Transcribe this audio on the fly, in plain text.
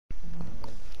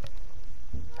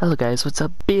Hello guys, what's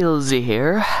up? Billsy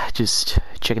here. Just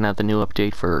checking out the new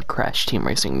update for Crash Team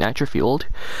Racing Nitro Fueled.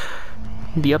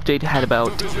 The update had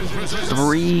about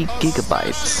 3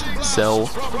 gigabytes, so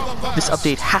this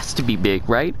update has to be big,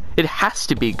 right? It has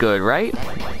to be good, right?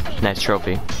 Nice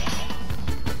trophy.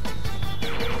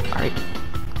 Alright.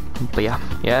 But yeah.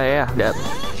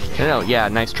 No,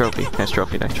 nice trophy. Nice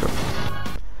trophy.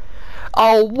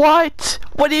 Oh, what?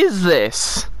 What is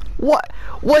this? What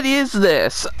is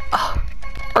this?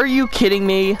 Are you kidding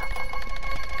me?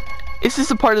 Is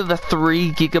this a part of the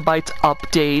 3 gigabytes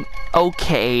update?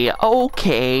 Okay.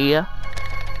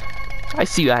 I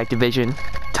see you, Activision.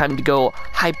 Time to go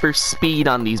hyper speed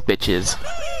on these bitches.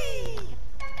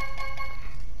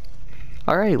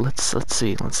 Alright, let's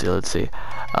see. Let's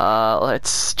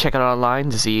check it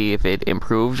online to see if it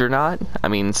improved or not. I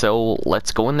mean, so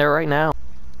let's go in there right now.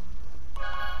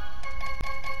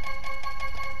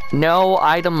 No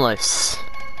itemless.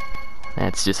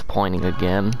 That's disappointing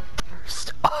again.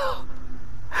 Oh.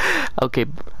 Okay.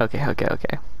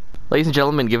 Ladies and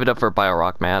gentlemen, give it up for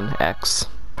BioRockman X.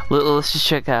 Let's just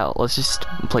check out. Let's just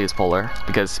play as Polar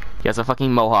because he has a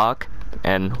fucking mohawk,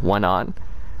 and why not?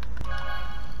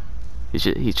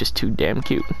 He's just too damn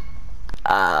cute.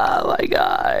 Oh my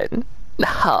god.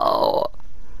 No.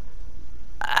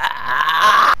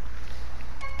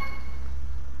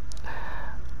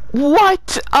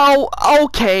 What? Oh,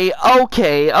 okay.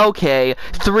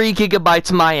 3 gigabytes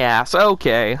my ass.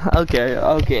 Okay.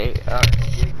 Okay.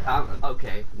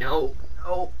 No.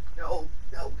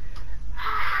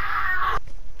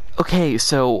 Okay,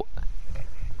 so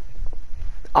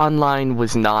online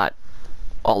was not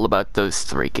all about those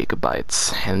 3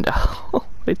 gigabytes, and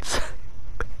it's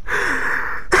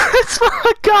for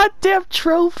a goddamn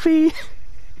trophy.